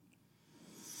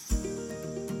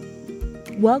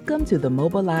Welcome to the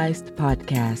Mobilized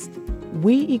Podcast.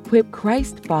 We equip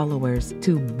Christ followers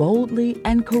to boldly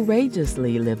and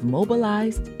courageously live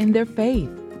mobilized in their faith,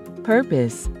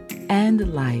 purpose,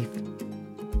 and life.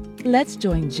 Let's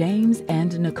join James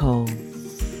and Nichole.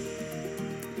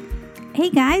 Hey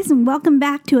guys, and welcome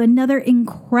back to another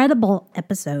incredible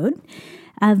episode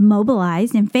of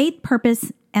Mobilized in Faith,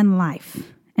 Purpose, and Life.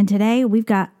 And today we've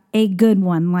got a good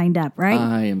one lined up, right?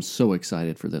 I am so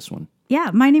excited for this one. Yeah,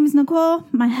 my name is Nichole.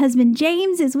 My husband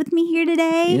James is with me here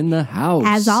today. In the house.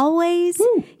 As always,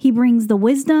 Woo. He brings the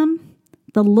wisdom,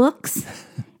 the looks,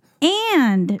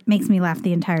 and makes me laugh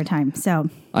the entire time. So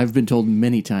I've been told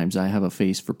many times I have a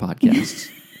face for podcasts.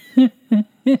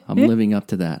 I'm living up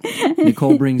to that.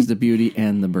 Nichole brings the beauty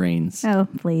and the brains. Oh,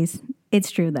 please. It's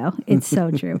true, though. It's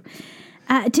so true.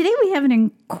 Today we have an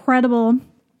incredible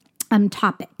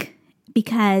topic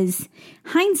because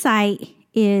hindsight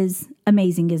is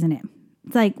amazing, isn't it?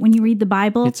 It's like when you read the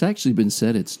Bible. It's actually been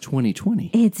said it's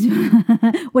 2020.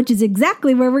 Which is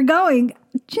exactly where we're going.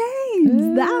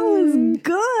 James, that was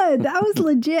good. That was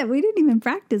legit. We didn't even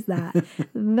practice that.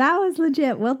 That was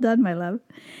legit. Well done, my love.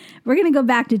 We're going to go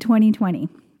back to 2020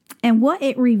 and what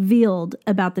it revealed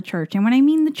about the church. And when I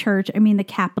mean the church, I mean the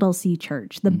capital C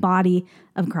church, the body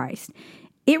of Christ.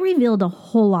 It revealed a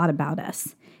whole lot about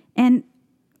us. And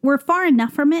we're far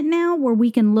enough from it now where we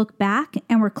can look back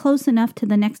and we're close enough to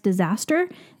the next disaster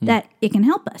that it can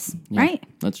help us, right?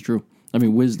 That's true. I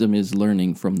mean, wisdom is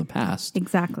learning from the past.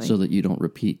 Exactly. So that you don't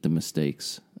repeat the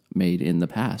mistakes made in the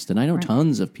past. And I know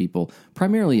tons of people,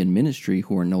 primarily in ministry,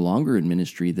 who are no longer in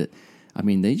ministry that, I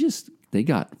mean, they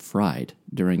got fried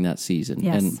during that season.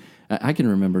 Yes. And I can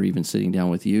remember even sitting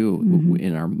down with you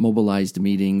in our mobilized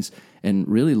meetings and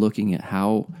really looking at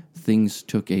how things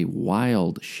took a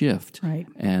wild shift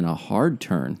and a hard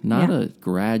turn, not a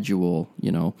gradual,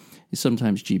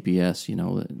 sometimes GPS,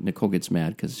 Nichole gets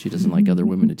mad because she doesn't like other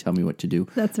women to tell me what to do.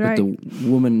 That's right. But the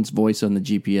woman's voice on the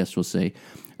GPS will say,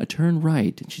 a turn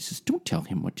right. And she says, don't tell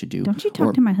him what to do. Don't you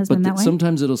talk to my husband that way?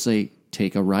 Sometimes it'll say,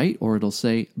 take a right, or it'll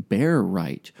say, bear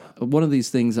right. One of these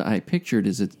things I pictured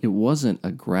is it wasn't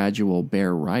a gradual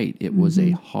bear right. It was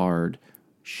a hard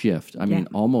shift. I mean,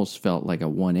 almost felt like a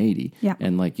 180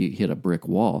 and like you hit a brick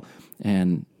wall.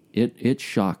 And it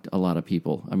shocked a lot of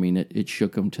people. I mean, it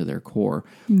shook them to their core.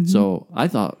 So I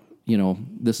thought,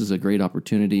 this is a great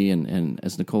opportunity. And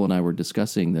as Nichole and I were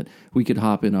discussing, that we could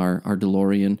hop in our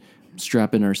DeLorean,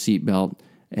 strap in our seatbelt,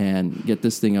 and get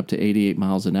this thing up to 88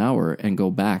 miles an hour and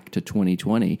go back to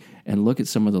 2020 and look at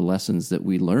some of the lessons that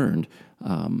we learned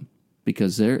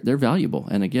because they're valuable.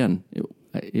 And again,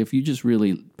 if you just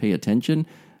really pay attention,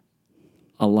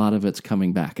 a lot of it's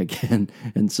coming back again.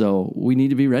 And so we need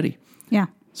to be ready. Yeah.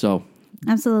 So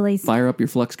absolutely. Fire up your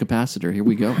flux capacitor. Here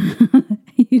we go.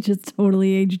 You just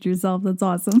totally aged yourself. That's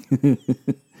awesome.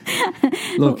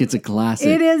 Look, it's a classic.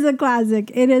 It is a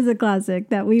classic. It is a classic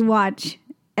that we watch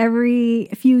every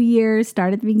few years,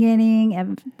 start at the beginning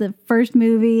of the first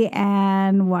movie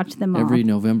and watch them all. Every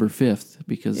November 5th,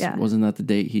 because wasn't that the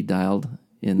date he dialed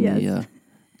in the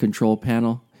control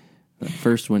panel? The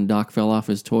first when Doc fell off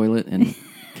his toilet and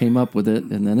came up with it,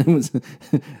 and then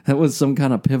that was some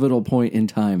kind of pivotal point in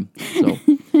time. So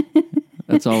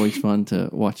that's always fun to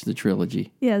watch the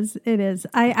trilogy. Yes, it is.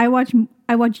 I watch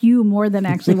you more than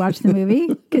actually watch the movie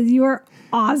because you are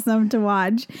awesome to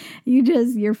watch.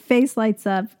 Your face lights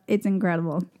up. It's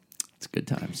incredible. It's good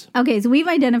times. Okay, so we've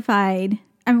identified,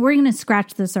 we're going to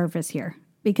scratch the surface here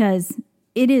because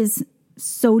it is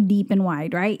so deep and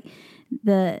wide, right?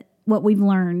 What we've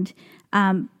learned.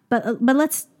 But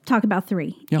let's talk about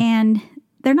three. Yeah. And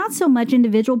they're not so much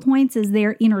individual points as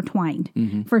they're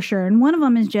intertwined for sure. And one of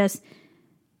them is just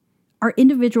our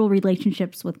individual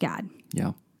relationships with God.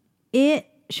 Yeah. It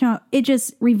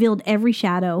just revealed every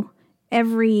shadow,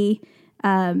 every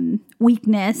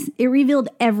weakness. It revealed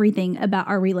everything about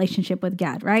our relationship with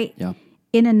God, right? Yeah.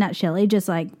 In a nutshell, it just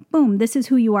like, boom, this is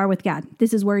who you are with God.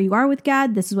 This is where you are with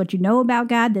God. This is what you know about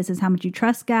God. This is how much you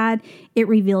trust God. It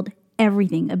revealed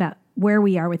everything about where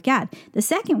we are with God. The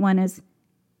second one is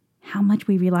how much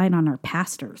we relied on our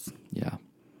pastors. Yeah.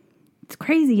 It's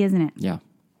crazy, isn't it? Yeah.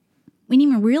 We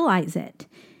didn't even realize it.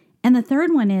 And the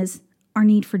third one is our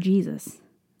need for Jesus.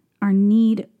 Our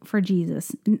need for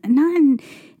Jesus.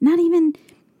 Not even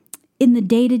in the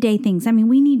day-to-day things. I mean,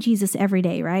 we need Jesus every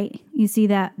day, right? You see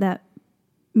that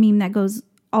meme that goes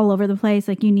all over the place,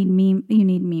 like you need meme.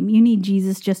 You need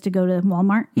Jesus just to go to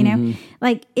Walmart, you know?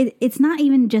 Like it's not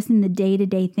even just in the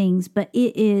day-to-day things, but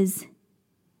it is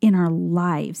in our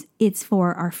lives. It's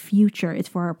for our future. It's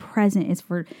for our present. It's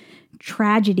for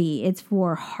tragedy. It's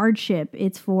for hardship.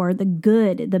 It's for the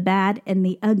good, the bad, and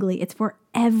the ugly. It's for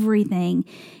everything.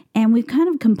 And we've kind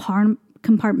of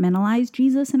compartmentalized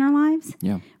Jesus in our lives.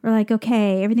 Yeah. We're like,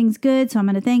 okay, everything's good, so I'm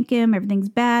going to thank him. Everything's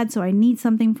bad, so I need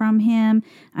something from him.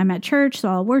 I'm at church, so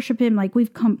I'll worship him. Like,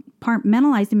 we've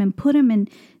compartmentalized him and put him in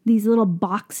these little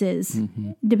boxes,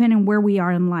 depending on where we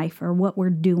are in life or what we're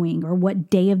doing or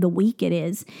what day of the week it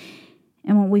is.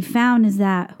 And what we found is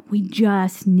that we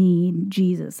just need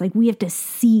Jesus. Like, we have to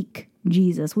seek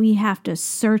Jesus. We have to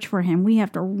search for him. We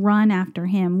have to run after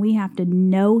him. We have to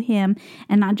know him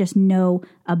and not just know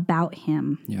about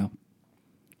him. Yeah.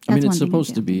 That's it's one thing supposed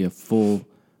to to be a full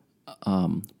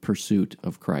pursuit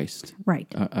of Christ.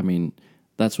 Right.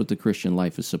 That's what the Christian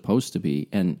life is supposed to be.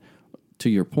 And to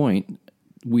your point,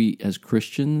 we as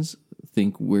Christians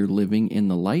think we're living in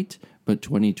the light, but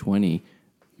 2020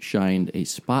 shined a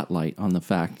spotlight on the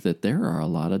fact that there are a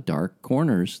lot of dark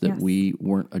corners that we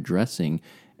weren't addressing.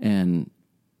 And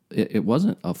it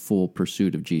wasn't a full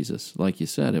pursuit of Jesus. Like you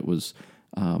said, it was,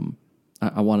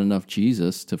 I want enough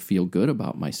Jesus to feel good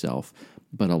about myself.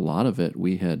 But a lot of it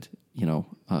we had,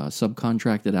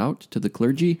 subcontracted out to the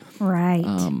clergy. Right.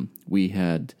 We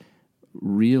had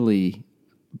really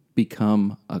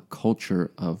become a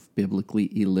culture of biblically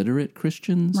illiterate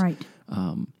Christians. Right.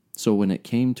 So when it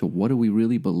came to what do we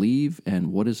really believe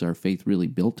and what is our faith really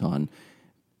built on,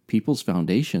 people's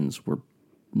foundations were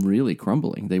really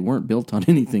crumbling. They weren't built on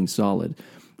anything solid.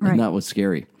 Right. And that was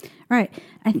scary. Right.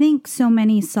 I think so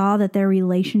many saw that their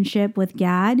relationship with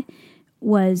God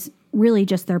was really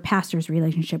just their pastor's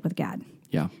relationship with God.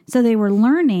 Yeah. So they were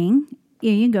learning.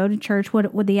 You go to church.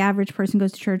 What the average person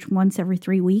goes to church once every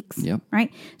 3 weeks. Yep.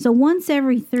 Right. So once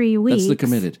every 3 weeks. That's the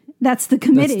committed. That's the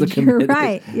committed. That's the committed. You're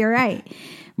right. You're right.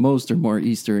 Most are more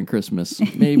Easter and Christmas.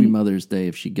 Maybe Mother's Day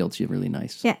if she guilts you really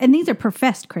nice. Yeah. And these are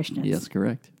professed Christians. Yes,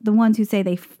 correct. The ones who say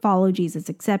they follow Jesus,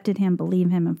 accepted him,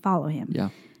 believe him, and follow him. Yeah.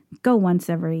 Go once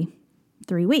every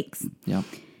 3 weeks. Yeah.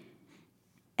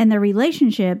 And their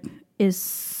relationship is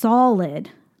solid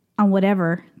on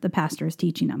whatever the pastor is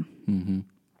teaching them. Mm-hmm.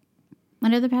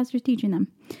 What are the pastors teaching them?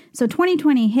 So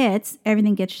 2020 hits,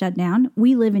 everything gets shut down.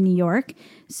 We live in New York,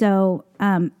 so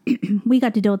we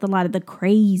got to deal with a lot of the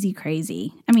crazy.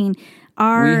 I mean, we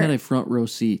had a front row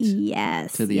seat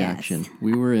to the yes. action.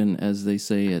 We were in, as they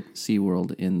say at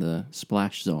SeaWorld, in the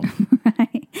splash zone.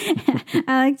 Right.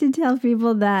 I like to tell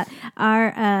people that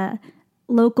our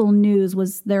local news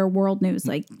was their world news.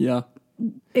 Like, Yeah.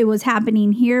 it was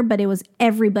happening here, but it was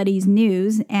everybody's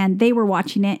news, and they were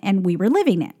watching it, and we were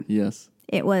living it. Yes.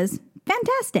 It was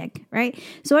fantastic, right?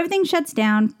 So everything shuts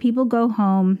down. People go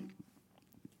home,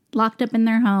 locked up in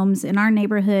their homes. In our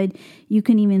neighborhood, you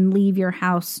can even leave your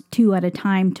house 2 at a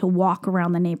time to walk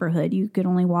around the neighborhood. You could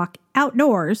only walk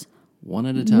outdoors. 1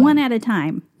 at a time. 1 at a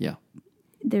time. Yeah.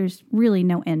 There's really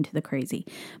no end to the crazy.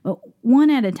 But 1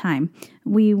 at a time.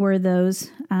 We were those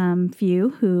few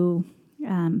who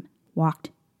walked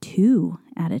 2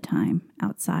 at a time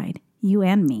outside. You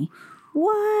and me.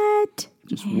 What?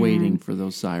 Just waiting for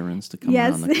those sirens to come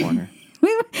around the corner.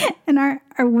 And our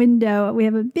window, we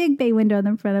have a big bay window in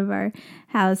the front of our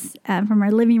house from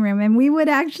our living room. And we would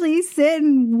actually sit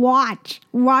and watch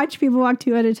people walk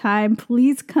 2 at a time.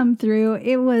 Please come through.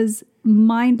 It was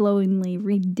mind-blowingly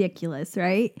ridiculous,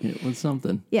 right? It was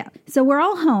something. Yeah. So we're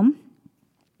all home.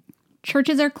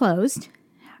 Churches are closed.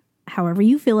 However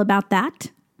you feel about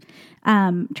that.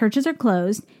 Churches are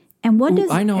closed. And what does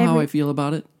I know how I feel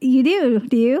about it. You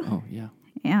do you? Oh, yeah.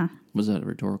 Yeah. Was that a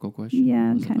rhetorical question?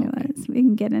 Yeah, it kind of was. We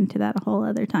can get into that a whole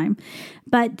other time.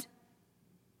 And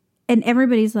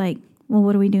everybody's like, well,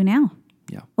 what do we do now?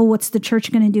 Yeah. Well, what's the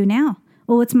church going to do now?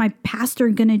 Well, what's my pastor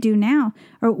going to do now?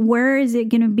 Or where is it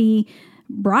going to be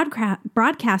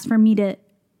broadcast for me to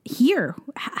hear?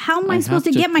 How am I supposed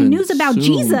to get my news about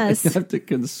Jesus? I have to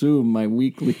consume my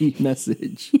weekly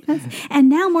message. Yes. And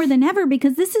now more than ever,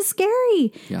 because this is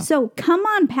scary. Yeah. So come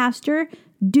on, pastor,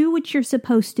 do what you're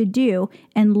supposed to do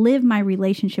and live my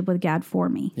relationship with God for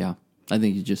me. Yeah. I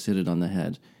think you just hit it on the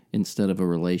head. Instead of a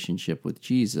relationship with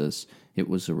Jesus, it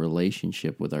was a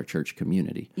relationship with our church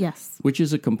community. Yes. Which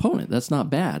is a component. That's not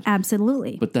bad.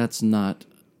 Absolutely. But that's not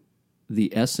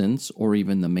the essence or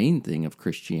even the main thing of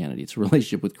Christianity. It's a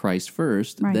relationship with Christ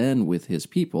first, then with his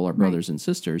people, our brothers and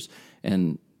sisters,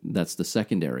 and that's the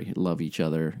secondary. Love each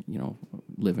other,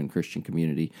 live in Christian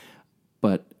community.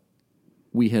 But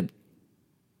we had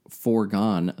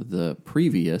foregone the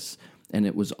previous, and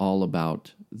it was all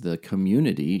about the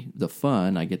community, the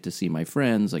fun. I get to see my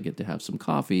friends. I get to have some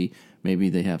coffee. Maybe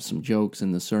they have some jokes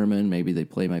in the sermon. Maybe they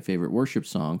play my favorite worship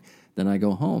song. Then I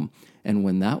go home. And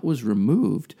when that was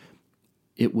removed,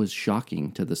 it was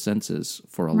shocking to the senses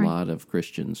for a lot of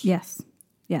Christians. Yes.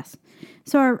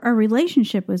 So our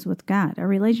relationship was with God. Our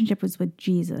relationship was with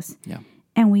Jesus. Yeah.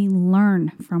 And we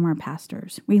learn from our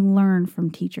pastors. We learn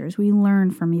from teachers. We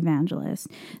learn from evangelists.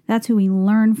 That's who we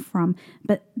learn from.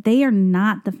 But they are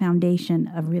not the foundation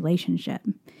of relationship.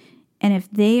 And if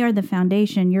they are the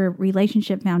foundation, your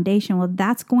relationship foundation, well,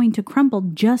 that's going to crumble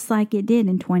just like it did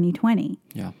in 2020.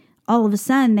 Yeah. All of a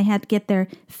sudden, they had to get their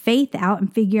faith out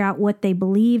and figure out what they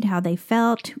believed, how they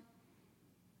felt,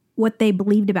 what they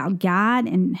believed about God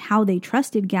and how they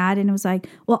trusted God. And it was like,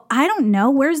 well, I don't know.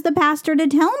 Where's the pastor to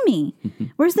tell me?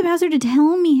 Where's the pastor to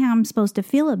tell me how I'm supposed to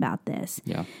feel about this?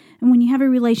 Yeah. And when you have a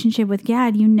relationship with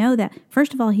God, you know that,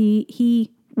 first of all,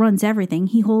 he runs everything.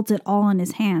 He holds it all in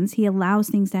his hands. He allows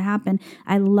things to happen.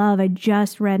 I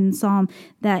just read in Psalm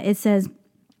that it says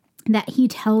that he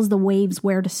tells the waves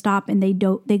where to stop, and they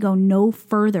go no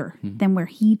further than where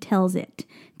he tells it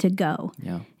to go.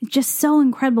 Yeah. It's just so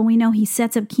incredible. We know he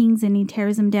sets up kings and he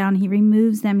tears them down. He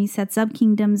removes them. He sets up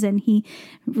kingdoms and he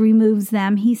removes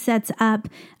them. He sets up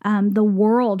the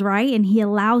world, right? And he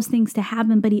allows things to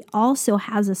happen, but he also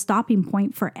has a stopping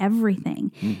point for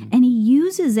everything. And he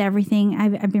uses everything.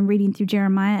 I've been reading through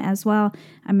Jeremiah as well.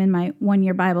 I'm in my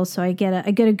 1-year Bible, so I get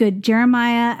a good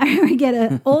Jeremiah. I get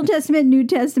an Old Testament, New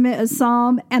Testament, a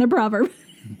Psalm, and a proverb.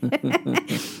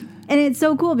 And it's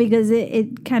so cool because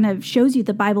it kind of shows you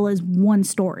the Bible is one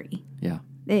story. Yeah.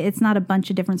 It's not a bunch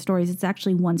of different stories. It's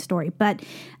actually one story. But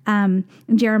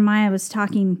Jeremiah was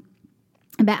talking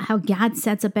about how God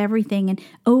sets up everything, and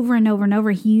over and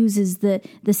over, he uses the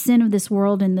sin of this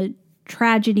world and the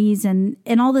tragedies and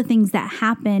all the things that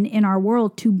happen in our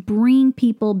world to bring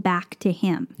people back to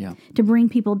him. Yeah. To bring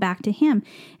people back to him.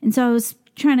 And so I was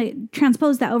trying to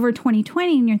transpose that over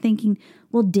 2020, and you're thinking,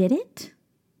 well, did it?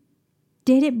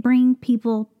 Did it bring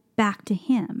people back to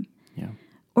him? Yeah.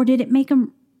 Or did it make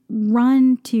them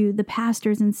run to the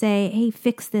pastors and say, hey,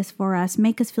 fix this for us.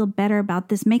 Make us feel better about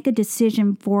this. Make a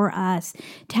decision for us.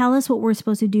 Tell us what we're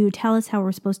supposed to do. Tell us how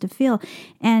we're supposed to feel.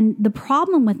 And the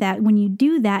problem with that, when you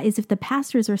do that, is if the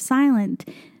pastors are silent,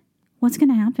 what's going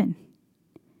to happen?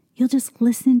 You'll just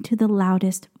listen to the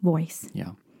loudest voice.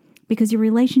 Yeah. Because your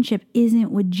relationship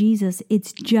isn't with Jesus.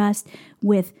 It's just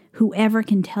with whoever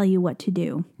can tell you what to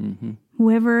do.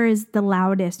 Whoever is the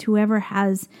loudest, whoever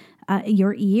has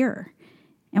your ear.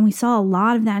 And we saw a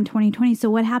lot of that in 2020. So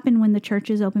what happened when the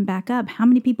churches opened back up? How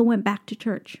many people went back to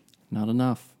church? Not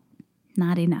enough.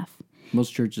 Not enough.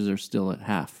 Most churches are still at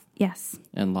half. Yes.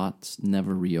 And lots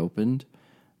never reopened.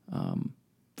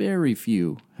 Very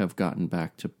few have gotten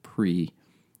back to pre,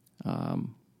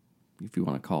 if you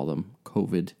want to call them,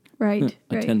 COVID right.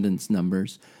 attendance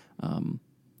numbers.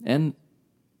 And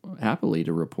happily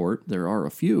to report, there are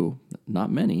a few,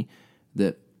 not many,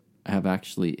 that have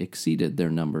actually exceeded their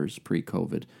numbers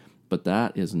pre-COVID. But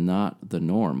that is not the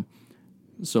norm.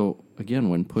 So again,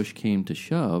 when push came to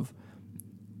shove,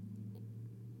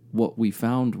 what we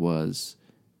found was,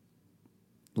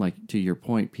 like to your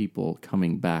point, people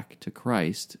coming back to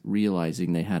Christ,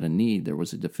 realizing they had a need, there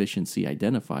was a deficiency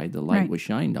identified, the light was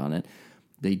shined on it.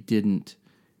 They didn't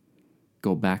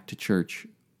go back to church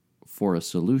for a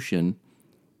solution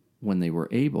when they were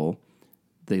able.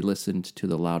 They listened to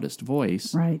the loudest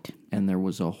voice. Right. And there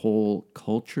was a whole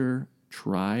culture,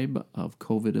 tribe of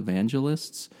COVID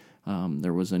evangelists.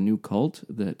 There was a new cult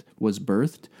that was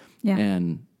birthed. Yeah.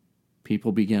 And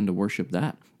people began to worship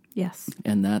that. Yes.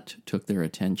 And that took their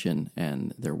attention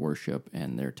and their worship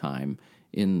and their time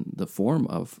in the form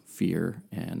of fear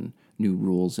and new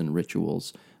rules and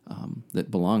rituals that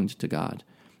belonged to God.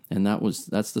 And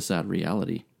that's the sad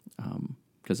reality,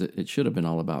 because it should have been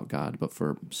all about God, but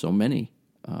for so many,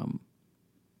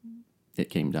 it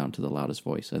came down to the loudest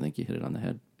voice. I think you hit it on the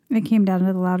head. It came down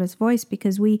to the loudest voice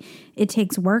because it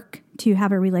takes work to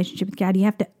have a relationship with God. You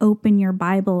have to open your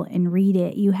Bible and read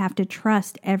it. You have to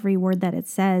trust every word that it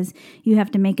says. You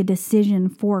have to make a decision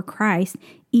for Christ,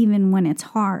 even when it's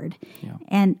hard. Yeah.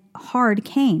 And hard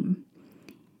came.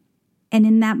 And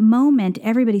in that moment,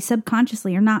 everybody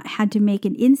subconsciously or not had to make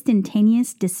an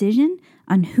instantaneous decision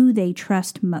on who they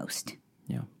trust most.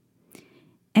 Yeah.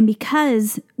 And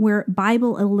because we're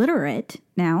Bible illiterate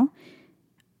now,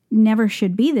 never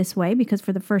should be this way, because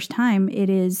for the first time it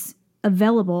is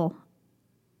available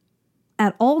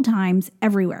at all times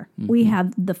everywhere. Mm-hmm. We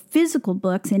have the physical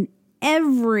books in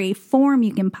every form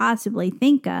you can possibly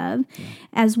think of,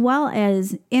 as well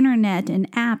as internet and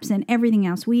apps and everything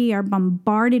else. We are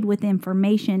bombarded with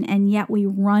information, and yet we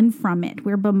run from it.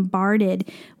 We're bombarded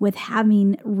with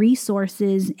having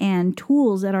resources and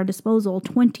tools at our disposal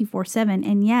 24/7,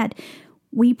 and yet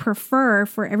we prefer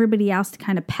for everybody else to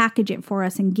kind of package it for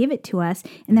us and give it to us.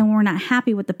 And then when we're not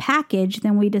happy with the package,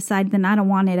 then we decide, then I don't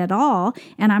want it at all.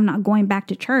 And I'm not going back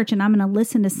to church, and I'm going to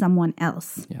listen to someone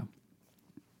else. Yeah.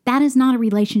 That is not a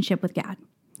relationship with God.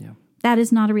 Yeah. That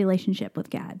is not a relationship with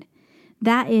God.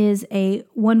 That is a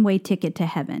one-way ticket to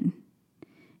heaven.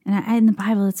 And in the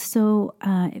Bible, it's so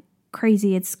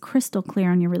crazy. It's crystal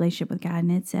clear on your relationship with God.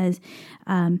 And it says,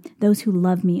 those who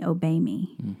love me, obey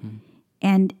me. Mm-hmm.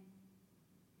 And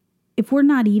if we're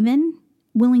not even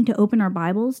willing to open our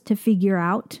Bibles to figure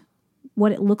out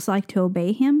what it looks like to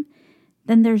obey him,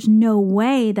 then there's no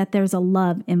way that there's a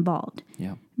love involved.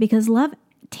 Yeah. Because love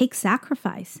takes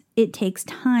sacrifice. It takes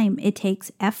time. It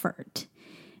takes effort.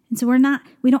 And so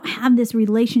we don't have this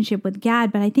relationship with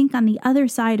God. But I think on the other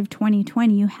side of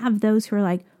 2020, you have those who are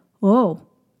like, oh,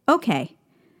 okay,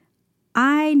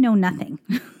 I know nothing.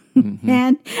 Mm-hmm.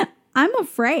 And I'm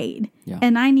afraid. Yeah.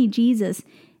 And I need Jesus.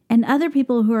 And other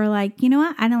people who are like, you know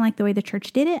what? I don't like the way the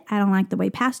church did it. I don't like the way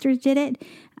pastors did it.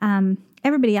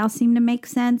 Everybody else seemed to make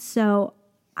sense. So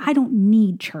I don't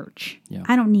need church. Yeah.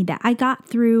 I don't need that. I got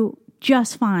through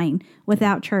just fine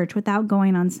without church, without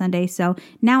going on Sunday. So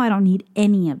now I don't need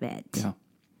any of it. Yeah.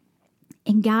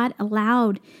 And God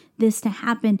allowed this to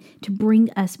happen to bring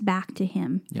us back to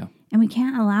him. Yeah. And we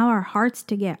can't allow our hearts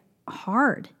to get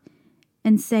hard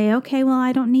and say, okay, well,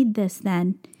 I don't need this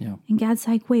then. Yeah. And God's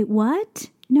like, wait, what?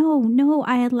 No,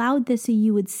 I allowed this so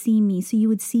you would see me, so you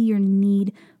would see your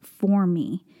need for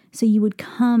me, so you would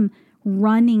come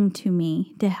running to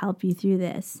me to help you through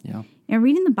this. Yeah. And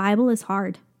reading the Bible is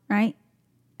hard, right?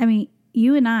 I mean,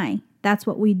 you and I, that's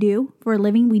what we do for a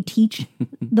living. We teach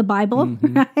the Bible,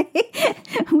 mm-hmm.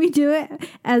 right? We do it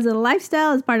as a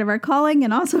lifestyle, as part of our calling,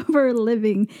 and also for a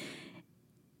living.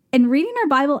 And reading our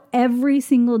Bible every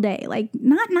single day, like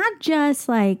not just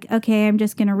like, okay, I'm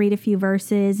just going to read a few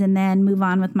verses and then move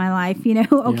on with my life.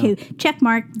 Okay, yeah. Check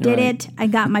mark, did it. I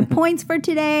got my points for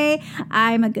today.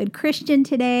 I'm a good Christian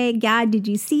today. God, did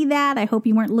you see that? I hope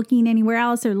you weren't looking anywhere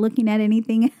else or looking at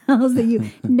anything else that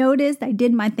you noticed. I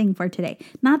did my thing for today.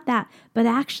 Not that, but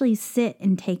actually sit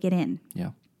and take it in.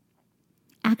 Yeah.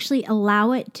 Actually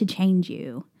allow it to change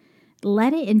you.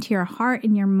 Let it into your heart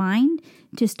and your mind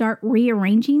to start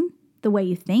rearranging the way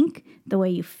you think, the way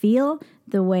you feel,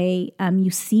 the way you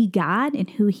see God and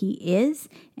who he is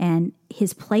and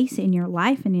his place in your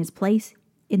life and his place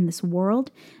in this world.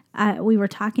 We were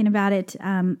talking about it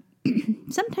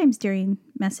sometimes during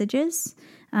messages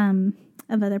of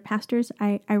other pastors.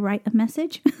 I write a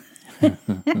message.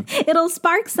 It'll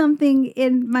spark something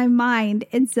in my mind.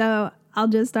 And so I'll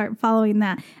just start following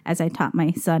that as I taught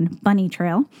my son bunny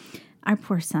trail. Our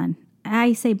poor son.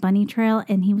 I say bunny trail,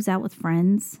 and he was out with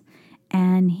friends,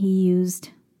 and he used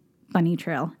bunny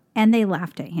trail, and they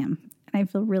laughed at him, and I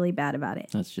feel really bad about it.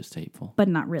 That's just hateful. But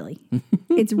not really.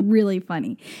 It's really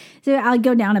funny. So I'll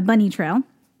go down a bunny trail,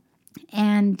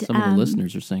 and some of the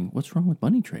listeners are saying, what's wrong with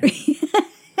bunny trail?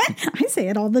 I say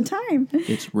it all the time.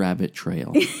 It's rabbit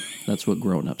trail. That's what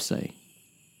grown-ups say.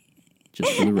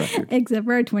 Just for the record. Except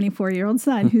for our 24-year-old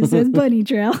son who says bunny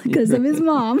trail because of his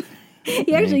mom.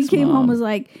 He actually came home, was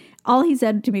like, all he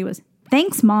said to me was,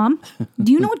 thanks, Mom.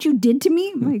 Do you know what you did to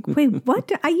me? I'm like, wait,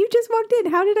 what? You just walked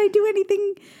in. How did I do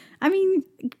anything? I mean,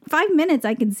 5 minutes,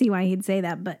 I can see why he'd say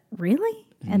that, but really?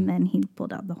 Mm. And then he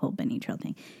pulled out the whole bunny trail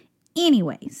thing.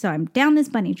 Anyway, so I'm down this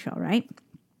bunny trail, right?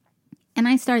 And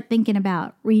I start thinking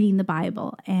about reading the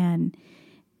Bible and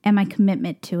my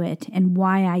commitment to it and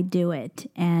why I do it.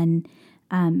 And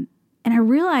I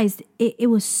realized it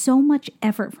was so much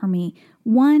effort for me.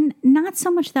 One, not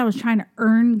so much that I was trying to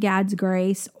earn God's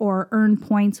grace or earn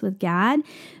points with God,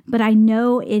 but I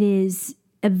know it is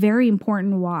a very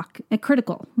important walk, a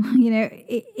critical.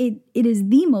 It is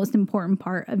the most important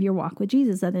part of your walk with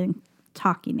Jesus, other than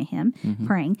talking to him, mm-hmm.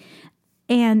 praying.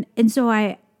 And so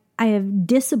I have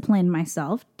disciplined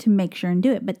myself to make sure and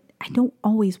do it, but I don't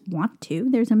always want to.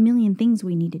 There's a million things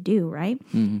we need to do, right?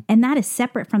 Mm-hmm. And that is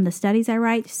separate from the studies I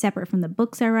write, separate from the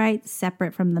books I write,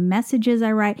 separate from the messages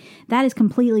I write. That is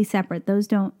completely separate.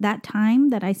 That time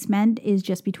that I spend is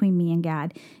just between me and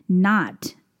God,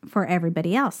 not for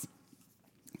everybody else.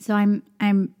 So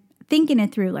I'm thinking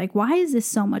it through, like, why is this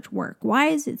so much work? Why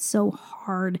is it so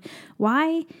hard?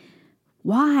 Why?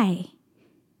 And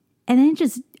then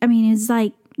it's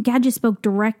like God just spoke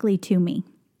directly to me.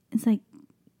 It's like,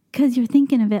 because you're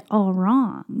thinking of it all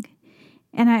wrong.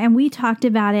 And we talked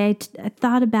about it. I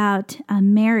thought about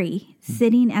Mary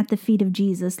sitting at the feet of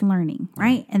Jesus learning,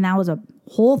 right? And that was a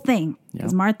whole thing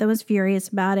because Martha was furious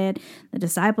about it. The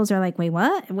disciples are like, wait,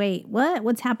 what?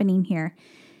 What's happening here?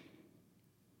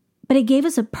 But it gave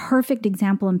us a perfect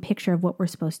example and picture of what we're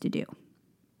supposed to do.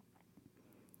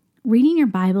 Reading your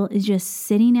Bible is just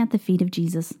sitting at the feet of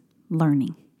Jesus,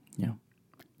 learning. Yeah.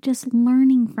 Just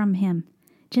learning from him.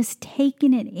 Just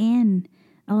taking it in.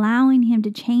 Allowing him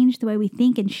to change the way we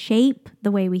think and shape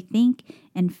the way we think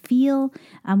and feel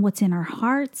what's in our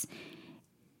hearts.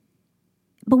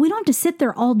 But we don't have to sit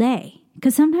there all day.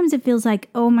 Because sometimes it feels like,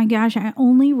 oh my gosh, I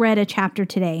only read a chapter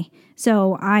today,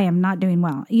 so I am not doing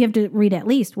well. You have to read at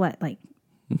least, what, like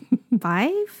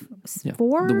 5? Yeah.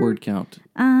 4? The word count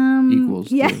equals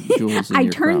the jewels in I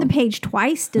your turned crown. the page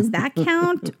twice. Does that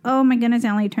count? Oh my goodness, I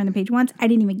only turned the page once. I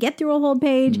didn't even get through a whole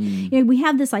page. You know, we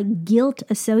have this like guilt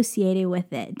associated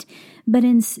with it. But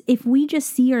if we just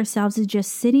see ourselves as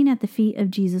just sitting at the feet of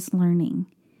Jesus learning,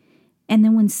 and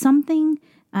then when something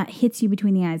hits you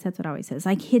between the eyes, that's what I always says,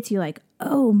 like hits you like,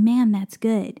 oh man, that's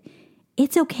good.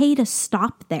 It's okay to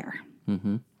stop there.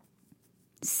 Mm-hmm.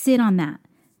 Sit on that.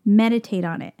 Meditate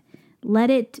on it. Let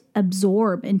it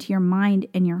absorb into your mind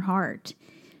and your heart.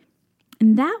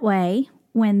 And that way,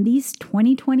 when these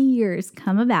 2020 years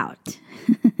come about,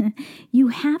 you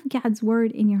have God's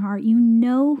word in your heart. You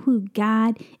know who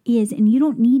God is, and you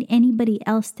don't need anybody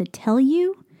else to tell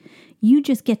you. You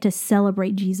just get to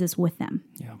celebrate Jesus with them.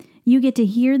 Yeah. You get to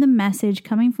hear the message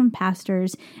coming from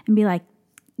pastors and be like,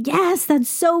 yes, that's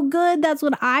so good. That's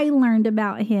what I learned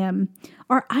about him.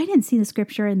 Or I didn't see the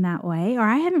scripture in that way. Or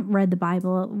I haven't read the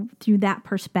Bible through that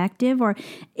perspective. Or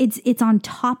it's on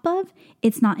top of,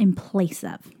 it's not in place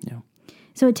of. Yeah.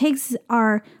 So it takes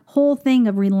our whole thing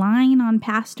of relying on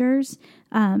pastors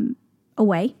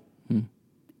away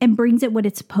and brings it what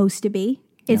it's supposed to be.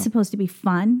 It's supposed to be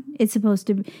fun. It's supposed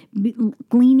to be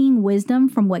gleaning wisdom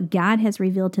from what God has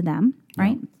revealed to them,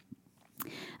 right?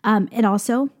 It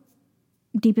also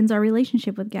deepens our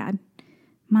relationship with God.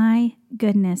 My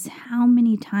goodness, how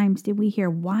many times did we hear,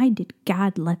 why did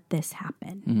God let this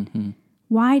happen? Mm-hmm.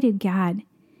 Why did God?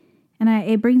 And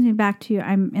it brings me back to,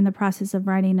 I'm in the process of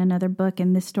writing another book,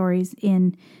 and this story's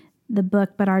in the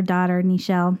book, but our daughter,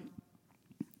 Nichole,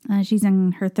 she's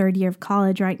in her 3rd year of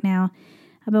college right now.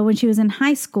 But when she was in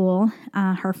high school,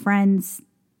 her friends,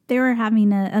 they were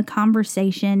having a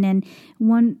conversation and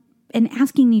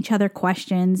asking each other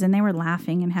questions, and they were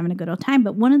laughing and having a good old time.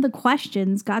 But one of the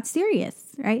questions got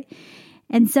serious, right?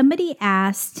 And somebody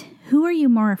asked, who are you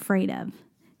more afraid of,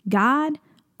 God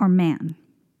or man?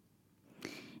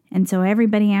 And so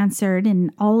everybody answered,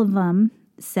 and all of them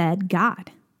said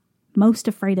God, most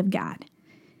afraid of God.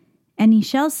 And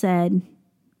Nichole said,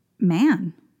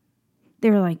 man. They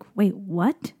were like, wait,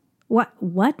 what? What?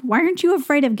 Why aren't you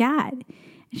afraid of God?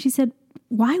 And she said,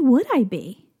 why would I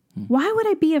be? Why would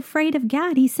I be afraid of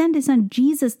God? He sent his son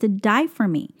Jesus to die for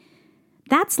me.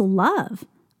 That's love.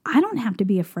 I don't have to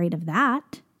be afraid of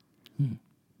that.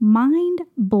 Mind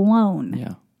blown.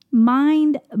 Yeah.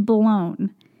 Mind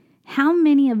blown. How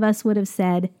many of us would have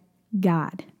said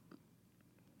God?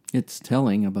 It's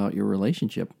telling about your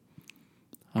relationship.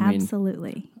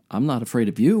 Absolutely. I'm not afraid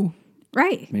of you.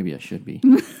 Right. Maybe I should be.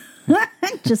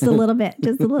 Just a little bit.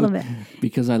 Just a little bit.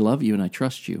 Because I love you and I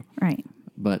trust you. Right.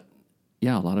 But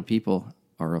yeah, a lot of people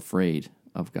are afraid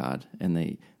of God.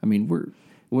 And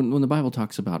when the Bible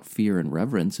talks about fear and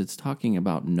reverence, it's talking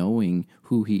about knowing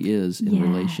who he is in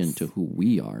relation to who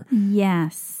we are.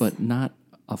 Yes. But not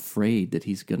afraid that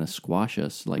he's going to squash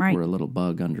us like we're a little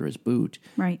bug under his boot.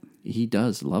 Right. He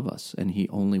does love us, and he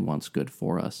only wants good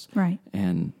for us. Right.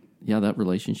 And yeah, that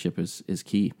relationship is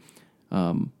key.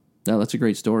 That's a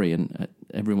great story, and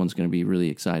everyone's going to be really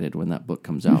excited when that book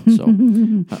comes out. So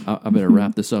I better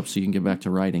wrap this up so you can get back to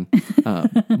writing.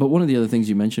 But one of the other things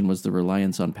you mentioned was the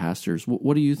reliance on pastors.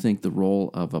 What do you think the role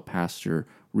of a pastor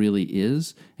really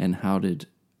is, and how did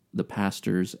the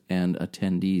pastors and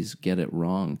attendees get it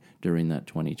wrong during that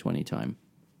 2020 time?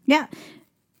 Yeah.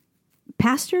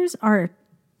 Pastors are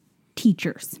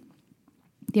teachers.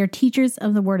 They're teachers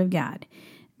of the Word of God.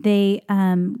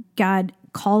 God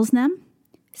calls them,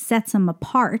 sets them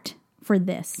apart for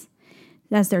this.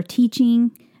 As they're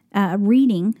teaching,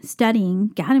 reading,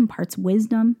 studying, God imparts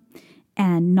wisdom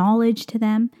and knowledge to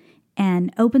them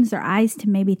and opens their eyes to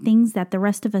maybe things that the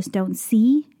rest of us don't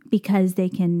see because they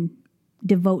can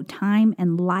devote time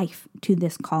and life to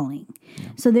this calling. Yeah.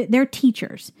 So they're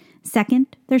teachers.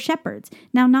 Second, they're shepherds.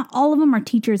 Now, not all of them are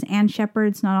teachers and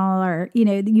shepherds. Not all are,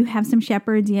 you have some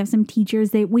shepherds, you have some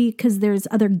teachers. Because there's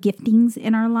other giftings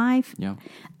in our life. Yeah.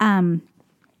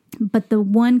 But the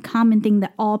one common thing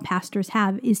that all pastors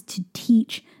have is to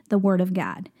teach the Word of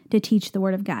God,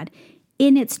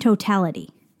 in its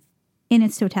totality.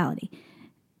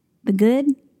 The good,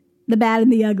 the bad,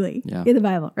 and the ugly in the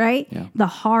Bible, right? Yeah. The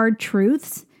hard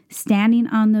truths, standing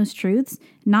on those truths,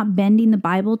 not bending the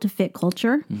Bible to fit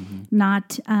culture,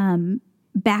 not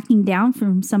backing down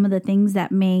from some of the things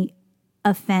that may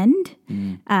offend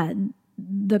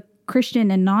the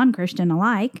Christian and non-Christian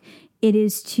alike. It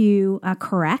is to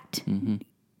correct.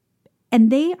 And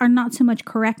they are not so much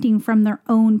correcting from their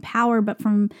own power, but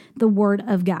from the word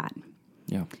of God.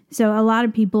 Yeah. So a lot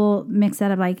of people mix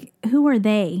that up like, who are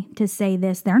they to say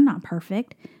this? They're not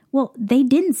perfect. Well, they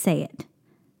didn't say it.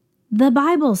 The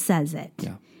Bible says it.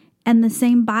 Yeah. And the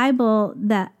same Bible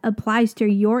that applies to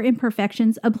your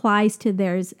imperfections applies to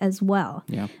theirs as well.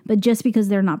 Yeah. But just because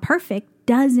they're not perfect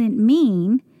doesn't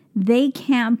mean they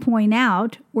can't point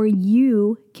out where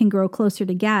you can grow closer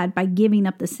to God by giving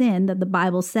up the sin that the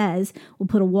Bible says will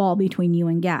put a wall between you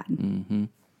and God.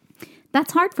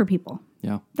 That's hard for people.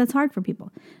 Yeah. That's hard for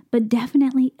people. But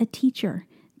definitely a teacher.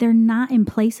 They're not in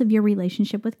place of your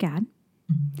relationship with God.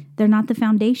 They're not the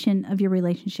foundation of your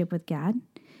relationship with God.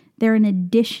 They're an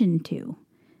addition to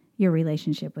your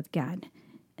relationship with God.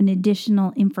 An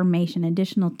additional information,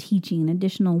 additional teaching,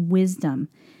 additional wisdom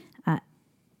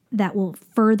that will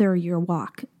further your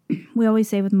walk. We always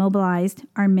say with Mobilized,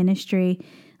 our ministry,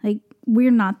 like,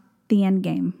 we're not the end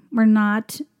game. We're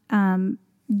not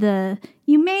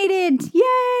you made it,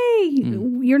 yay!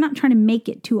 You're not trying to make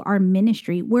it to our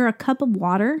ministry. We're a cup of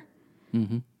water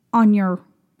on your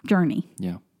journey.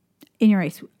 Yeah. In your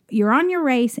race. You're on your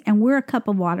race, and we're a cup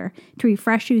of water to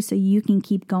refresh you so you can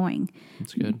keep going.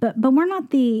 That's good. But we're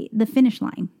not the finish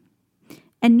line.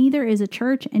 And neither is a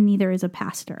church, and neither is a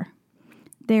pastor.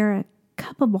 They're a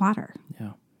cup of water.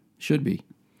 Yeah. Should be.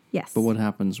 Yes. But what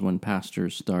happens when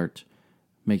pastors start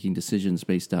making decisions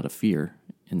based out of fear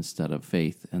instead of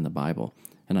faith and the Bible?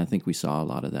 And I think we saw a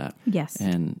lot of that. Yes.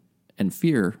 And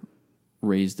fear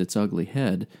raised its ugly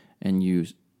head, and you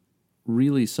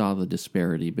really saw the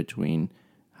disparity between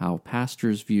how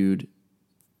pastors viewed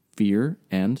fear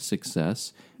and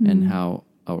success and how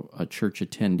a church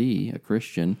attendee, a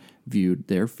Christian, viewed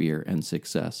their fear and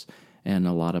success. And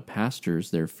a lot of pastors,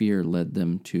 their fear led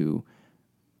them to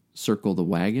circle the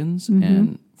wagons,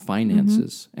 and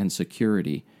finances and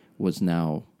security was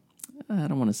now, I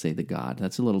don't want to say the God,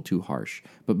 that's a little too harsh,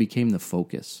 but became the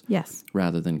focus. Yes.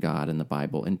 Rather than God and the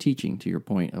Bible and teaching, to your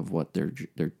point of what their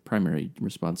primary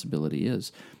responsibility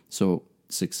is. So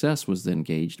success was then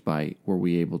gauged by, were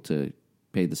we able to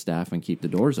pay the staff and keep the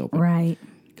doors open? Right.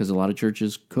 Because a lot of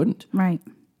churches couldn't. Right.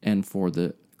 And for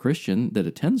the Christian that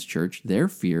attends church, their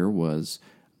fear was,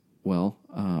 well,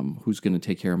 who's going to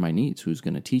take care of my needs? Who's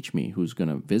going to teach me? Who's going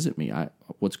to visit me?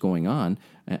 What's going on?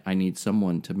 I need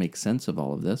someone to make sense of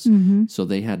all of this. So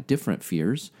they had different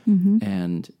fears,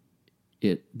 and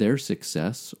their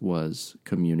success was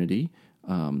community,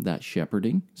 that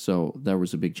shepherding. So there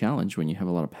was a big challenge when you have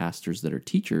a lot of pastors that are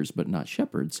teachers but not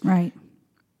shepherds. Right.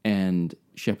 And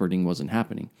shepherding wasn't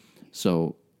happening.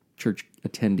 So church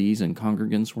attendees and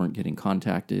congregants weren't getting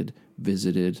contacted,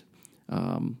 visited.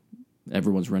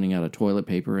 Everyone's running out of toilet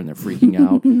paper and they're freaking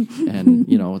out. And,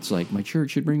 it's like, my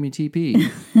church should bring me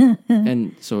TP.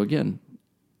 And so again,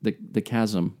 the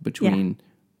chasm between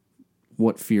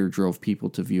what fear drove people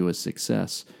to view as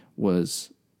success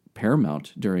was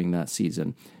paramount during that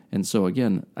season. And so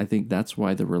again, I think that's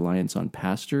why the reliance on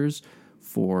pastors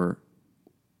for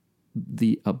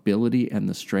the ability and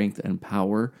the strength and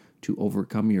power to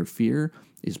overcome your fear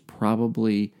is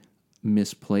probably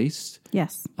misplaced.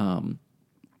 Yes.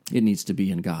 It needs to be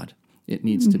in God. It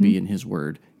needs to be in His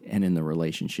Word and in the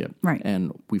relationship. Right.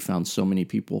 And we found so many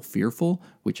people fearful,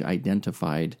 which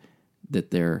identified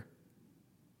that their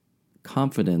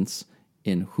confidence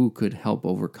in who could help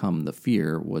overcome the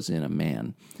fear was in a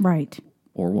man. Right.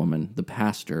 Or woman, the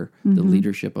pastor, the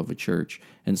leadership of a church.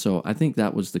 And so I think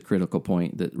that was the critical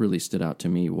point that really stood out to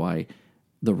me, why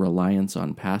the reliance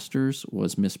on pastors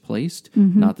was misplaced.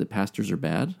 Not that pastors are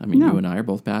bad. I mean, you and I are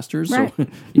both pastors, right. so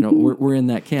we're in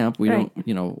that camp. We right.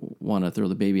 don't want to throw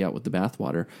the baby out with the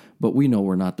bathwater, but we know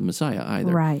we're not the Messiah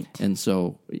either. Right. And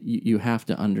so you have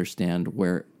to understand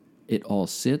where it all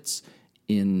sits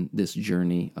in this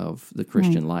journey of the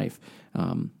Christian life.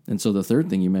 And so the third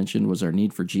thing you mentioned was our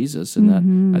need for Jesus, and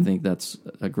that I think that's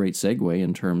a great segue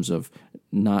in terms of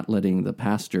not letting the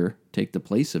pastor take the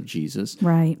place of Jesus.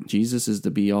 Right. Jesus is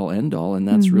the be-all, end-all, and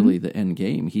that's really the end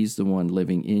game. He's the one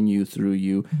living in you,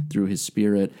 through His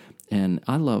Spirit. And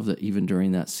I love that even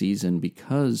during that season,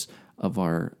 because of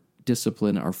our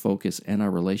discipline, our focus, and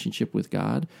our relationship with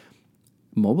God,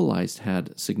 Mobilized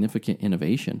had significant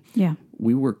innovation. Yeah.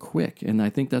 We were quick, and I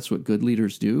think that's what good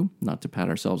leaders do, not to pat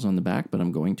ourselves on the back, but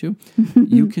I'm going to.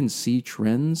 You can see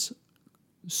trends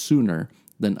sooner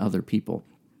than other people.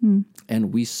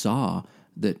 And we saw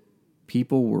that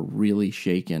people were really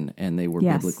shaken and they were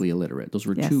biblically illiterate. Those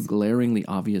were two glaringly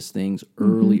obvious things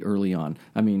early on.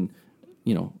 I mean,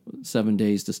 7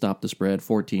 days to stop the spread,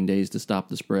 14 days to stop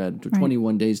the spread,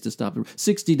 21 days to stop the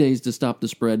 60 days to stop the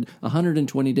spread,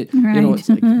 120 days. Right. It's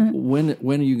like,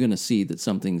 when are you going to see that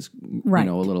something's, Right.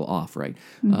 a little off, right?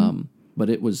 But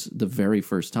it was the very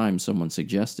first time someone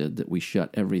suggested that we shut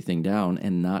everything down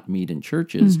and not meet in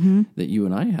churches that you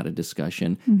and I had a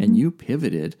discussion, and you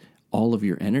pivoted all of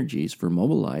your energies for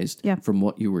Mobilized from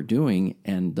what you were doing,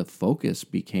 and the focus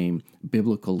became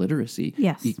biblical literacy,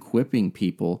 equipping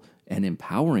people and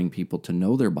empowering people to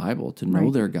know their Bible, to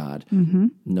know their God,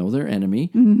 know their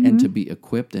enemy, and to be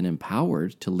equipped and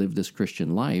empowered to live this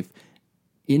Christian life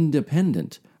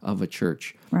independent of a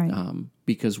church. Right.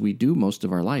 Because we do most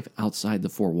of our life outside the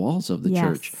four walls of the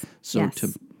church. So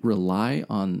to rely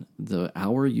on the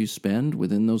hour you spend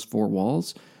within those four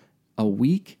walls a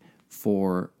week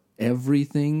for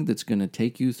everything that's going to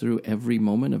take you through every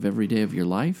moment of every day of your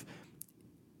life,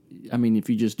 I mean, if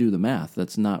you just do the math,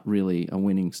 that's not really a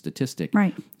winning statistic.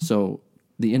 Right. So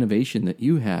the innovation that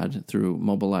you had through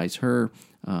Mobilize Her,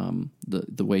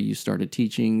 the way you started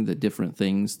teaching, the different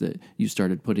things that you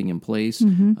started putting in place.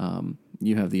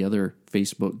 You have the other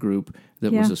Facebook group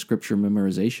that was a scripture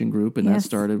memorization group, and that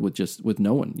started with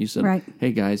no one. You said,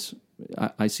 hey, guys,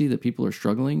 I see that people are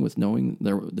struggling with knowing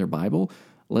their Bible.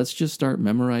 Let's just start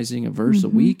memorizing a verse a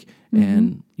week.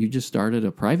 And you just started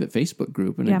a private Facebook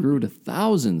group, and it grew to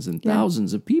thousands and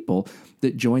thousands of people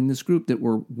that joined this group that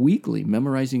were weekly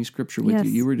memorizing scripture with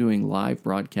you. You were doing live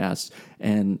broadcasts,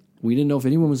 and we didn't know if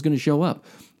anyone was going to show up,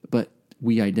 but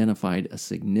we identified a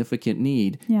significant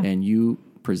need, and you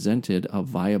presented a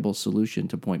viable solution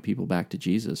to point people back to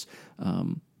Jesus.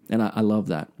 And I love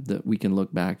that we can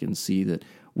look back and see that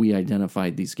we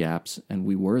identified these gaps, and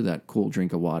we were that cool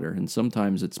drink of water. And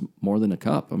sometimes it's more than a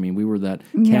cup. I mean, we were that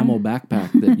camel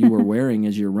backpack that you were wearing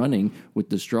as you're running with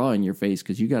the straw in your face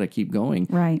because you got to keep going.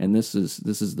 Right. And this is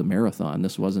the marathon.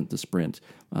 This wasn't the sprint.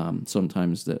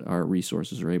 Sometimes that our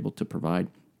resources are able to provide.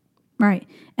 Right.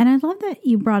 And I love that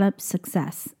you brought up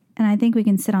success. And I think we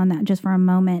can sit on that just for a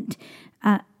moment.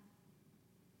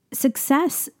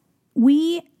 Success,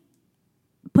 we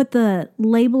put the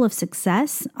label of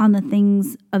success on the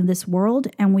things of this world,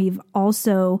 and we've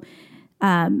also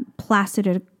plastered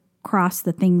it across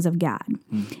the things of God.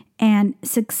 And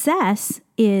success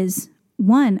is,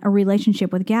 1, a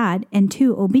relationship with God, and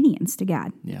 2, obedience to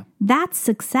God. Yeah. That's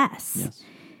success. Yes.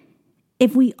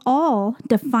 If we all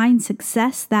define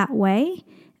success that way,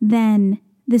 then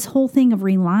this whole thing of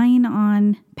relying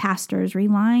on pastors,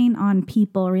 relying on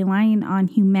people, relying on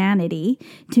humanity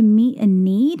to meet a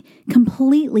need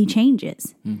completely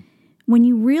changes. When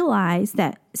you realize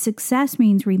that success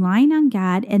means relying on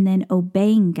God and then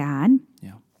obeying God,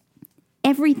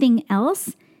 everything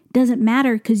else doesn't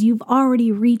matter because you've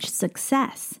already reached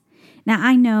success. Now,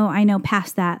 I know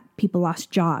past that, people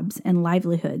lost jobs and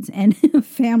livelihoods, and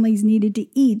families needed to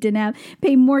eat and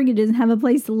pay mortgages and have a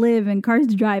place to live and cars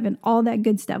to drive and all that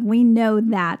good stuff. We know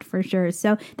that for sure.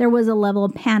 So there was a level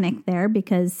of panic there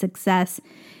because success,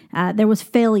 there was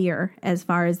failure as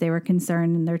far as they were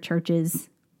concerned, and their churches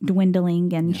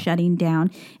dwindling and shutting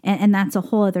down. And that's a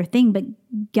whole other thing. But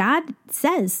God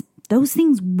says those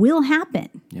things will happen.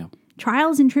 Yeah.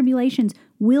 Trials and tribulations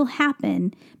will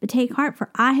happen, but take heart, for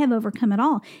I have overcome it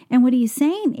all. And what he's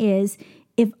saying is,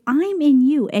 if I'm in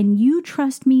you and you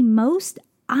trust me most,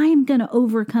 I'm going to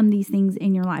overcome these things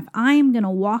in your life. I am going to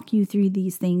walk you through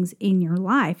these things in your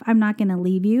life. I'm not going to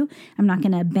leave you. I'm not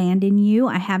going to abandon you.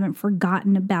 I haven't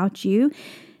forgotten about you.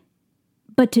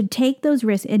 But to take those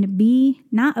risks and to be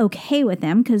not okay with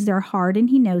them, because they're hard and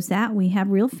he knows that. We have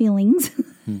real feelings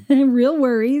and real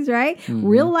worries, right?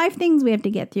 Real life things we have to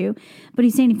get through. But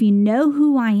he's saying, if you know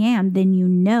who I am, then you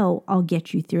know I'll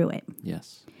get you through it.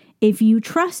 Yes. If you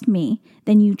trust me,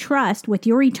 then you trust with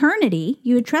your eternity.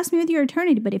 You would trust me with your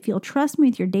eternity, but if you'll trust me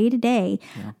with your day-to-day,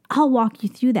 I'll walk you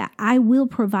through that. I will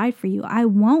provide for you. I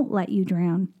won't let you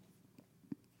drown.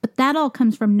 But that all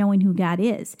comes from knowing who God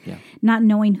is, not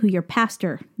knowing who your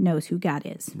pastor knows who God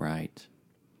is. Right.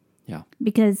 Yeah.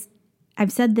 Because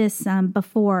I've said this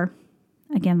before.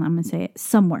 Again, I'm going to say it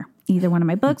somewhere. Either one of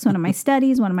my books, one of my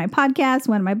studies, one of my podcasts,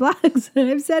 one of my blogs.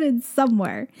 I've said it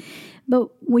somewhere. But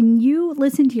when you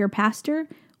listen to your pastor,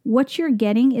 what you're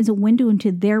getting is a window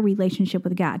into their relationship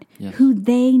with God, who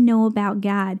they know about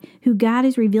God, who God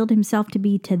has revealed himself to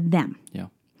be to them. Yeah.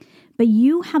 But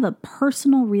you have a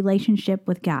personal relationship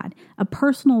with God, a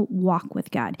personal walk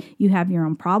with God. You have your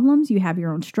own problems, you have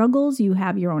your own struggles, you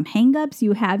have your own hangups,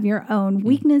 you have your own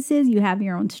weaknesses, you have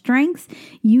your own strengths.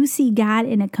 You see God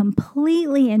in a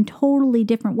completely and totally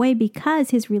different way because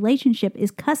his relationship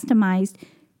is customized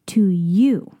to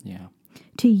you. Yeah.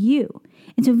 To you.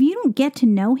 And so if you don't get to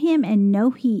know him and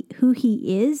know who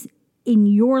he is in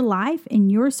your life, in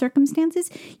your circumstances,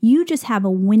 you just have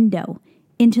a window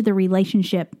into the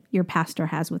relationship your pastor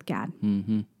has with God.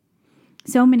 Mm-hmm.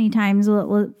 So many times,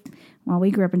 well,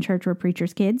 we grew up in church. We're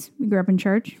preachers' kids. We grew up in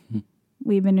church. Mm-hmm.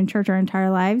 We've been in church our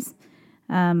entire lives.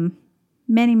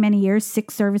 Many, many years,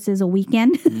 6 services a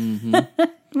weekend.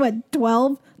 Mm-hmm.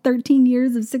 12, 13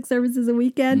 years of 6 services a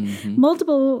weekend. Mm-hmm.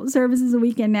 Multiple services a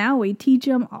weekend now. We teach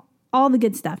them all the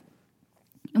good stuff.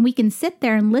 And we can sit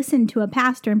there and listen to a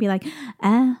pastor and be like,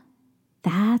 oh,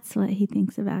 that's what he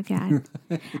thinks about God.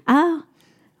 Oh,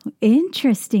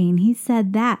 interesting. He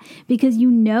said that. Because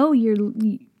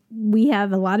we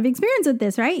have a lot of experience with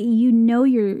this, right? You know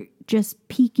you're just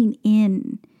peeking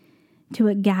in to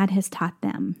what God has taught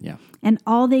them. Yeah. And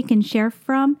all they can share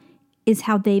from is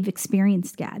how they've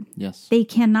experienced God. Yes. They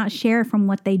cannot share from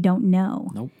what they don't know.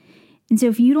 Nope. And so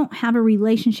if you don't have a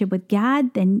relationship with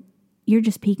God, then you're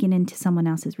just peeking into someone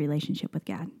else's relationship with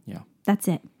God. Yeah. That's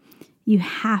it. You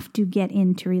have to get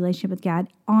into relationship with God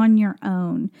on your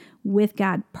own, with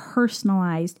God,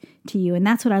 personalized to you. And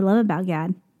that's what I love about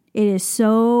God. It is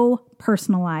so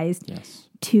personalized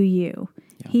to you.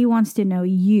 Yeah. He wants to know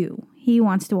you. He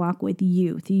wants to walk with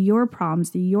you through your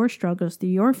problems, through your struggles, through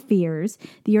your fears,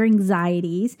 through your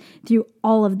anxieties, through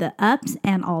all of the ups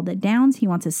and all the downs. He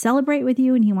wants to celebrate with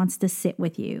you and he wants to sit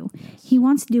with you. Yes. He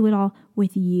wants to do it all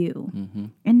with you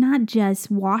and not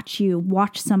just watch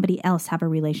somebody else have a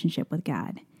relationship with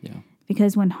God. Yeah.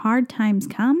 Because when hard times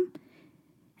come,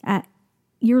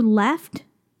 you're left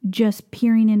just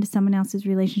peering into someone else's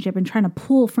relationship and trying to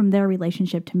pull from their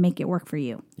relationship to make it work for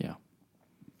you. Yeah.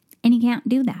 And you can't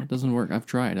do that. It doesn't work. I've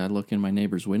tried. I look in my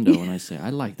neighbor's window and I say,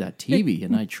 I like that TV,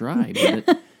 and I tried,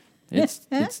 but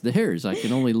it's theirs. I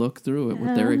can only look through it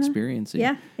what they're experiencing.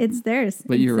 Yeah, it's theirs.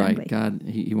 But you're right. God,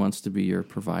 he wants to be your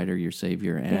provider, your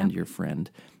savior, and your friend,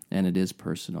 and it is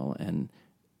personal, and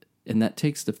that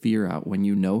takes the fear out. When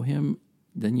you know him,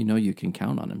 then you know you can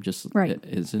count on him. Just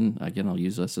as in, again, I'll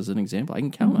use us as an example. I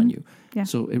can count on you. Yeah.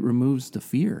 So it removes the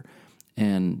fear,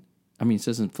 and I mean, it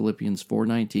says in Philippians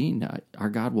 4:19, our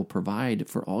God will provide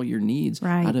for all your needs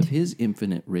out of his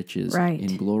infinite riches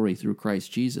in glory through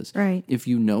Christ Jesus. Right. If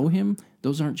you know him,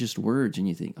 those aren't just words and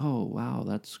you think, oh, wow,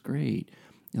 that's great.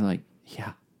 You're like,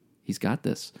 yeah, he's got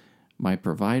this. My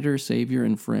provider, savior,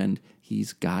 and friend,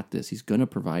 he's got this. He's going to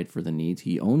provide for the needs.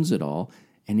 He owns it all,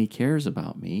 and he cares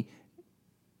about me,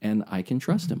 and I can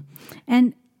trust him.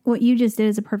 And what you just did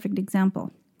is a perfect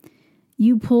example.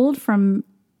 You pulled from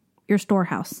your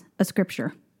storehouse a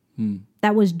scripture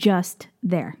that was just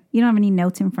there. You don't have any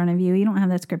notes in front of you. You don't have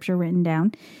that scripture written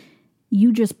down.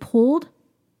 You just pulled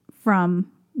from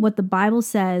what the Bible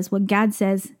says, what God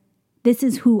says, this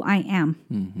is who I am.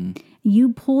 Mm-hmm.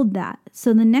 You pulled that.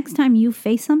 So the next time you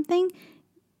face something,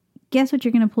 guess what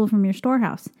you're going to pull from your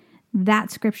storehouse?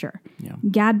 That scripture. Yeah.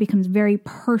 God becomes very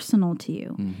personal to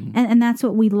you. Mm-hmm. And that's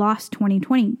what we lost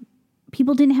 2020.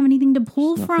 People didn't have anything to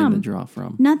pull from. Nothing to draw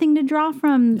from. Nothing to draw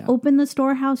from. Yeah. Open the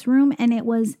storehouse room and it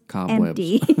was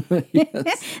empty.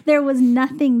 There was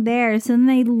nothing there. So then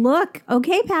they look,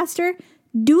 okay, Pastor,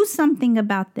 do something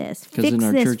about this. Fix this for me. Because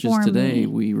in our churches today,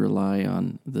 we rely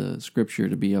on the scripture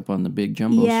to be up on the big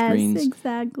jumbo screens. Yes,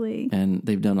 exactly. And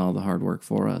they've done all the hard work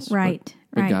for us. Right.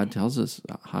 But God tells us,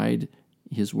 hide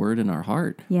his word in our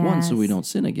heart. Yes. One, so we don't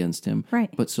sin against him. Right.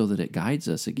 But so that it guides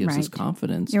us. It gives us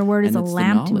confidence. Your word is a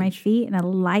lamp to my feet and a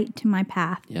light to my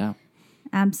path. Yeah.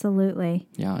 Absolutely.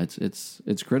 Yeah,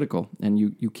 it's critical. And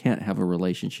you can't have a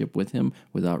relationship with him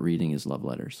without reading his love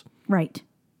letters. Right.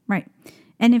 Right.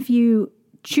 And if you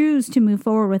choose to move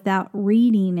forward without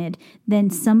reading it, then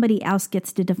somebody else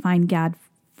gets to define God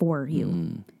for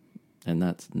you. And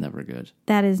that's never good.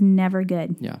 That is never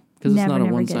good. Yeah. Because it's not a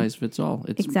one-size-fits-all.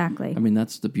 Exactly. I mean,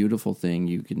 that's the beautiful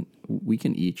thing. We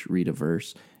can each read a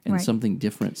verse, and something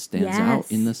different stands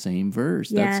out in the same verse.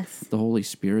 That's the Holy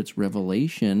Spirit's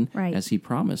revelation, as he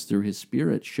promised, through his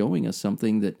Spirit, showing us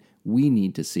something that we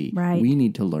need to see, we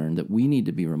need to learn, that we need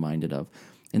to be reminded of.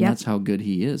 And that's how good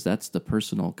he is. That's the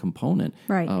personal component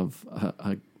of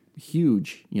a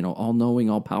huge,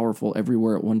 all-knowing, all-powerful,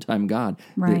 everywhere at one time God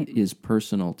that is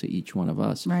personal to each one of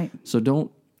us. Right. So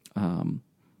don't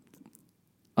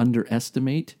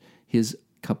underestimate his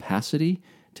capacity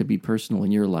to be personal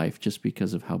in your life just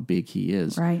because of how big he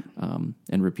is. Right. And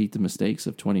repeat the mistakes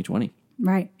of 2020.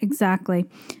 Right, exactly.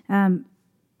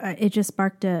 It just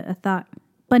sparked a thought.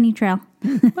 Bunny trail.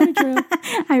 Bunny trail.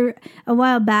 A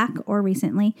while back or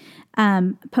recently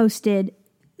posted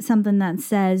something that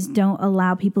says, don't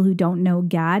allow people who don't know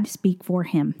God speak for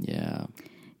him. Yeah.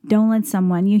 Don't let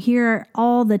someone, you hear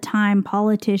all the time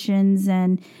politicians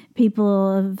and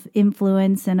people of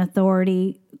influence and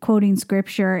authority quoting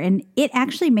scripture, and it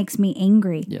actually makes me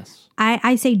angry. Yes.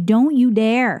 I say, don't you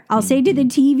dare. I'll say to the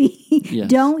TV, Yes.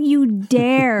 don't you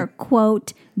dare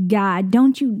quote God.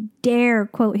 Don't you dare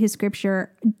quote his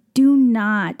scripture. Do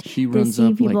not She runs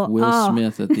deceive up people. like Will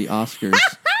Smith at the Oscars,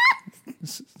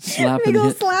 slapping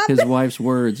his wife's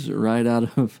words right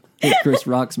out of Chris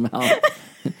Rock's mouth.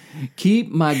 Keep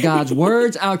my God's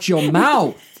words out your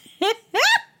mouth.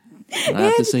 And I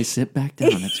have to say, sit back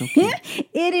down. It's okay.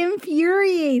 It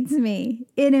infuriates me.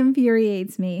 It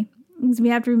infuriates me. Because we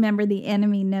have to remember the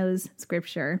enemy knows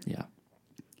scripture. Yeah.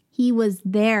 He was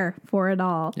there for it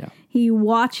all. Yeah. He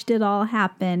watched it all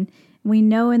happen. We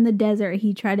know in the desert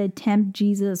he tried to tempt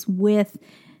Jesus with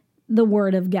the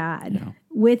word of God,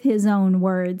 with his own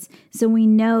words. So we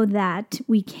know that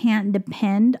we can't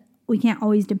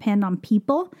always depend on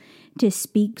people to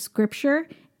speak scripture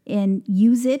and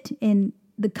use it in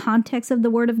the context of the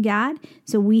word of God.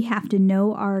 So we have to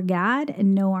know our God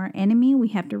and know our enemy. We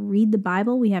have to read the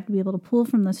Bible. We have to be able to pull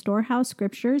from the storehouse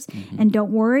scriptures. And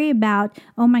don't worry about,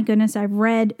 oh my goodness, I've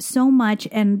read so much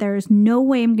and there's no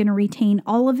way I'm going to retain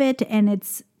all of it. And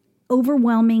it's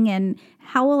overwhelming. And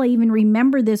how will I even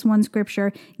remember this one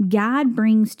scripture? God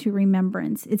brings to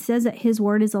remembrance. It says that his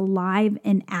word is alive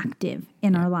and active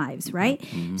in our lives, right?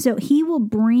 So he will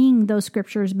bring those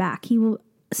scriptures back. He will.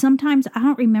 Sometimes I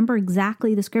don't remember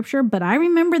exactly the scripture, but I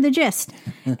remember the gist,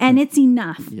 and it's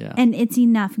enough. And it's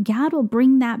enough. God will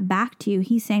bring that back to you.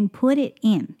 He's saying, put it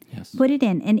in. Put it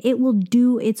in, and it will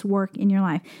do its work in your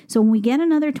life. So when we get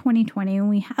another 2020, when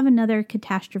we have another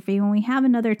catastrophe, when we have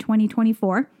another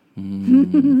 2024,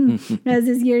 as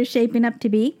this year is shaping up to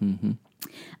be,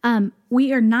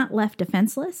 we are not left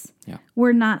defenseless.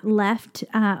 We're not left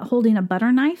holding a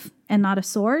butter knife and not a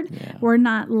sword. We're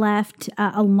not left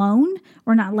alone.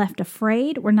 We're not left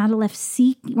afraid. We're not left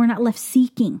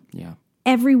seeking.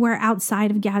 Everywhere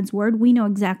outside of God's word, we know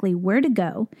exactly where to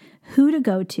go, who to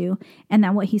go to, and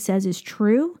that what he says is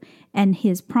true, and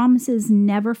his promises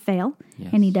never fail,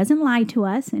 and he doesn't lie to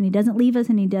us, and he doesn't leave us,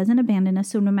 and he doesn't abandon us.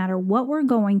 So no matter what we're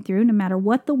going through, no matter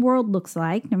what the world looks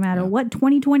like, no matter what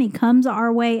 2020 comes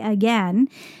our way again,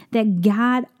 that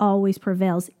God always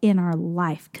prevails in our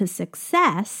life, because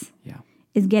success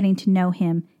is getting to know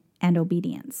him and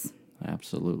obedience.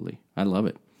 Absolutely. I love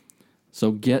it.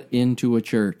 So get into a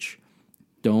church.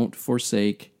 Don't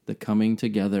forsake the coming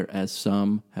together as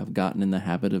some have gotten in the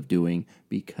habit of doing,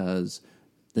 because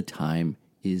the time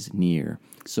is near.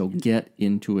 So get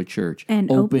into a church. And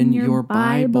open your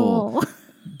Bible.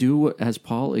 Do as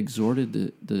Paul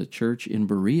exhorted the church in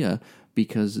Berea,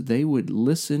 because they would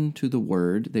listen to the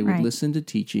word, they would listen to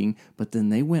teaching, but then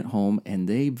they went home and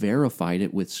they verified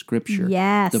it with scripture.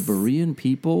 Yes. The Berean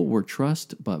people were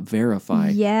trust but verify.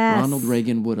 Yes. Ronald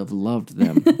Reagan would have loved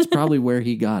them. It's probably where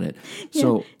he got it.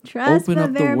 So Trust open but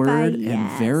up verify, the word and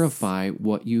verify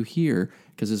what you hear,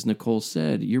 because as Nichole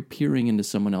said, you're peering into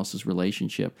someone else's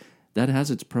relationship. That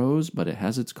has its pros, but it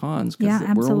has its cons, because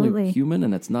we're only human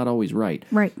and it's not always right.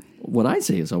 What I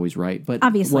say is always right, but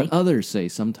obviously what others say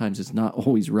sometimes is not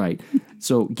always right.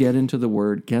 So get into the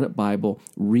Word, get a Bible,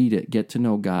 read it, get to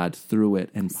know God through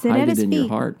it, and hide it in your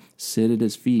heart. Sit at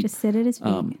his feet. Just sit at his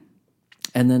feet.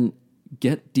 And then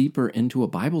get deeper into a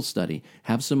Bible study.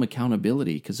 Have some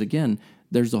accountability, because again,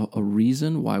 there's a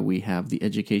reason why we have the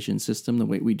education system the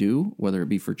way we do, whether it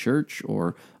be for church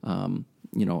or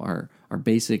our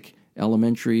basic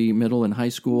elementary, middle, and high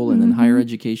school, and then higher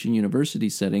education, university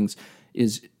settings,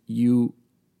 is you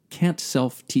can't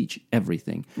self-teach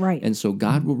everything. And so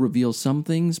God will reveal some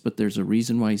things, but there's a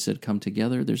reason why he said, come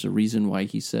together. There's a reason why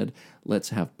he said, let's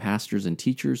have pastors and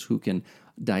teachers who can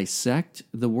dissect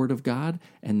the Word of God,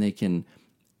 and they can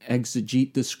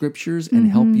exegete the scriptures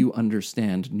and help you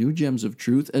understand new gems of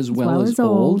truth as well as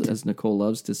old, as Nichole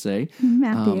loves to say.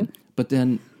 Matthew. But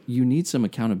then you need some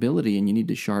accountability, and you need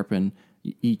to sharpen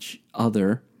each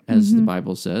other, as the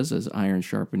Bible says, as iron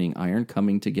sharpening iron,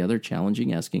 coming together,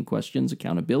 challenging, asking questions,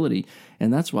 accountability.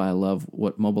 And that's why I love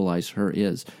what Mobilize Her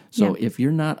is. So if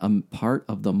you're not a part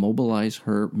of the Mobilize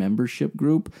Her membership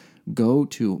group, go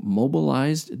to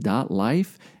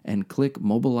mobilized.life and click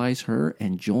Mobilize Her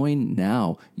and join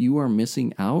now. You are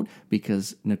missing out,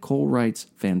 because Nichole writes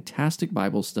fantastic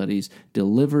Bible studies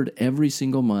delivered every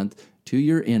single month to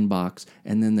your inbox,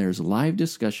 and then there's live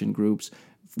discussion groups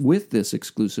with this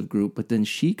exclusive group, but then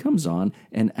she comes on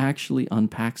and actually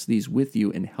unpacks these with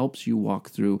you and helps you walk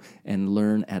through and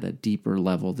learn at a deeper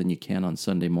level than you can on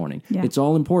Sunday morning. Yeah. It's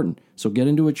all important. So get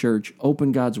into a church,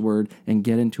 open God's Word, and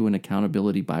get into an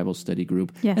accountability Bible study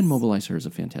group. Yes. And Mobilize Her is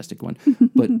a fantastic one.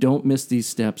 But don't miss these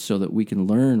steps so that we can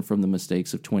learn from the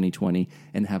mistakes of 2020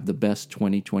 and have the best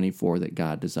 2024 that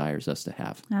God desires us to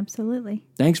have. Absolutely.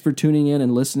 Thanks for tuning in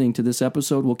and listening to this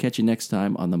episode. We'll catch you next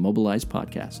time on the Mobilize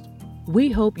Podcast. We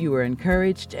hope you were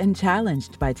encouraged and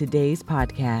challenged by today's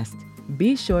podcast.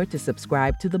 Be sure to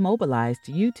subscribe to the Mobilized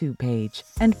YouTube page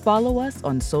and follow us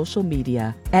on social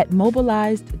media at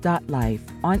mobilized.life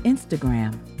on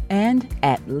Instagram and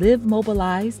at Live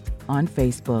Mobilized on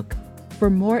Facebook. For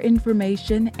more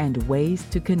information and ways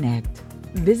to connect,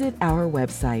 visit our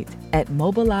website at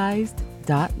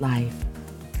mobilized.life.